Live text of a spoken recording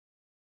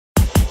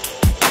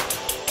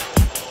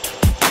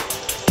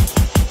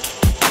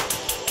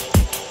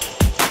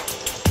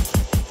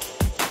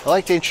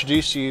like to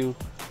introduce you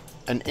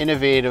an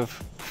innovative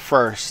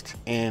first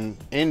in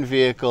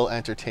in-vehicle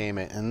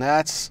entertainment, and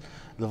that's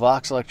the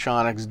VOXX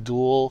Electronics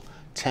dual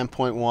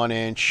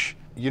 10.1-inch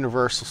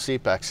universal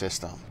seatback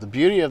system. The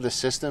beauty of the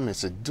system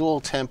is a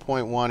dual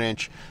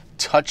 10.1-inch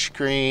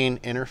touchscreen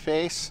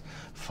interface,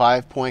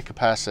 5-point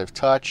capacitive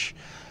touch,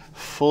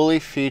 fully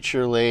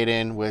feature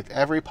laden with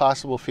every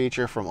possible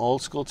feature from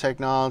old school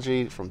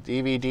technology, from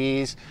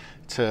DVDs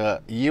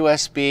to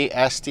USB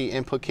SD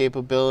input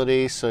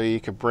capability, so you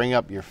could bring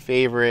up your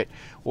favorite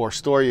or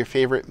store your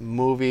favorite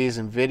movies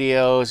and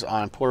videos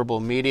on portable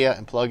media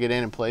and plug it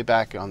in and play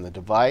back on the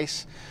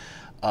device.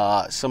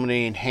 Some of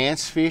the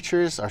enhanced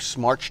features are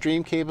Smart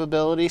Stream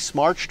capability.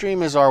 Smart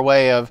Stream is our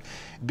way of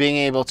being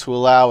able to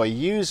allow a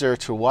user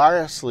to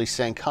wirelessly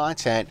send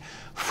content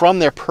from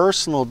their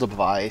personal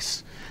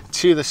device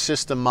to the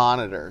system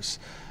monitors.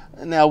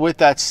 Now, with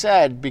that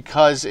said,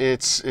 because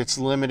it's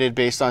limited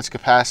based on its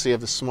capacity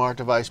of the smart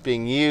device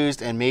being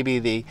used and maybe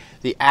the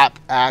app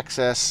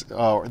access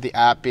or the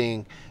app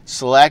being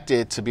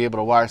selected to be able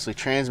to wirelessly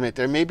transmit,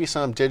 there may be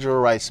some digital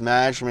rights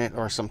management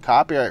or some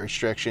copyright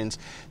restrictions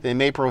that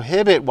may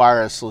prohibit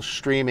wireless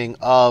streaming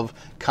of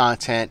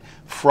content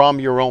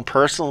from your own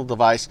personal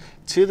device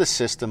to the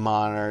system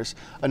monitors.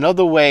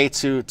 Another way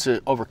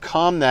to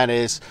overcome that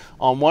is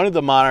on one of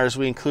the monitors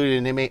we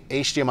included an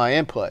HDMI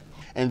input.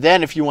 And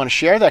then if you want to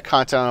share that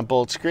content on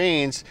both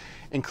screens,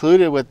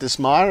 included with this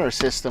monitor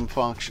system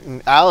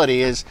functionality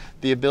is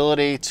the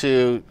ability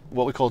to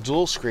what we call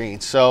dual screen.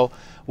 So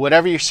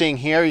whatever you're seeing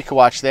here, you can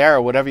watch there,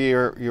 or whatever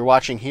you're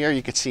watching here,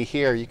 you could see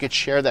here. You could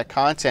share that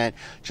content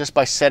just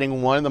by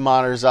setting one of the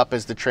monitors up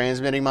as the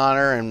transmitting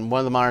monitor and one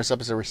of the monitors up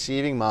as a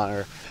receiving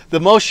monitor. The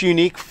most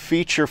unique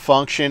feature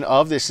function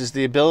of this is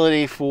the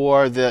ability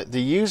for the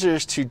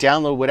users to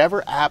download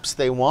whatever apps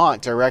they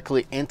want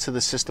directly into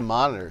the system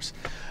monitors.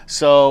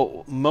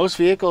 So most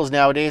vehicles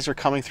nowadays are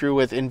coming through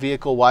with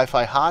in-vehicle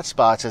Wi-Fi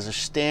hotspots as a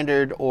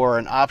standard or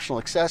an optional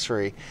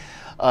accessory.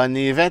 In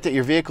the event that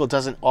your vehicle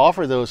doesn't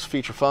offer those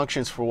feature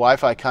functions for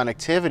Wi-Fi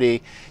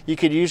connectivity, you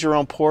could use your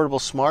own portable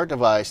smart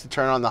device to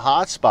turn on the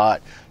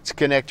hotspot to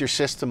connect your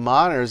system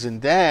monitors,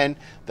 and then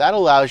that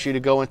allows you to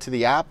go into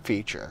the app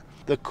feature.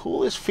 The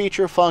coolest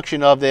feature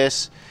function of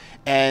this,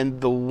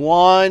 and the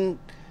one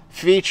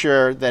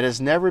feature that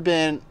has never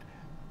been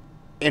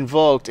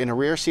invoked in a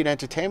rear seat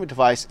entertainment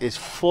device, is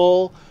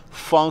full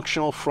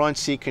functional front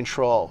seat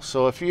control.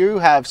 So if you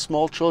have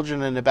small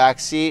children in the back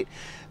seat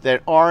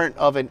that aren't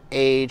of an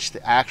age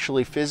to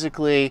actually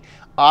physically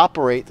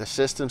operate the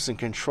systems and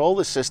control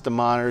the system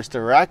monitors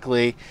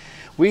directly,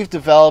 we've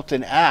developed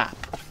an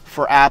app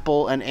for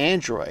Apple and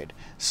Android.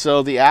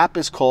 So the app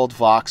is called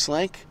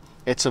VOXX.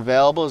 It's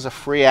available as a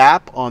free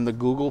app on the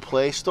Google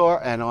Play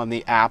Store and on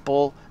the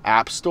Apple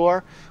App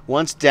Store.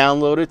 Once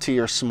downloaded to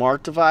your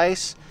smart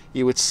device,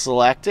 you would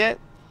select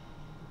it.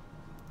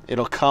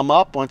 It'll come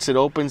up. Once it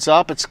opens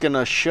up, it's going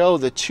to show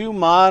the two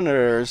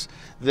monitors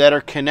that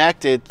are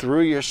connected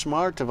through your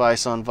smart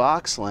device on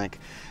VOXX.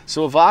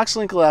 So what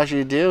VOXX allows you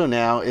to do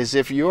now is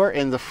if you're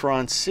in the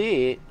front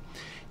seat,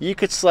 you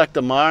could select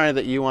the monitor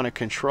that you want to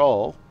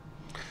control.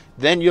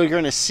 Then you're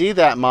going to see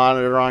that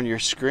monitor on your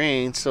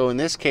screen. So in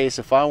this case,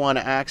 if I want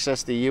to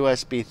access the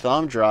USB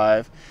thumb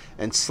drive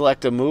and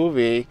select a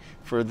movie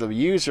for the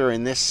user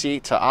in this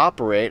seat to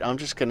operate, I'm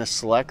just going to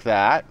select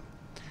that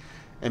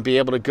and be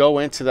able to go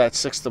into that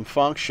system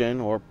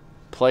function or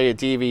play a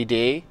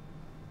DVD.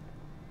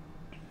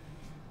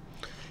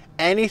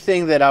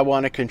 Anything that I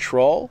want to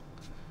control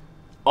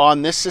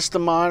on this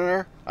system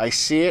monitor, I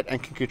see it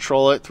and can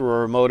control it through a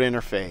remote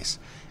interface.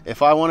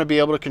 If I want to be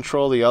able to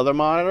control the other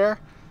monitor,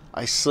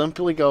 I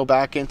simply go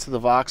back into the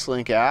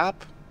VOXX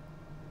app,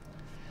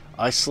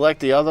 I select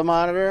the other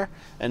monitor,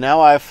 and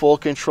now I have full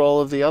control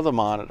of the other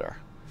monitor.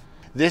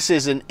 This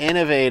is an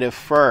innovative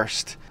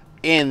first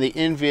in the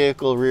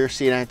in-vehicle rear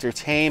seat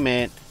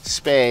entertainment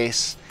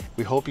space.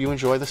 We hope you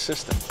enjoy the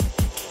system.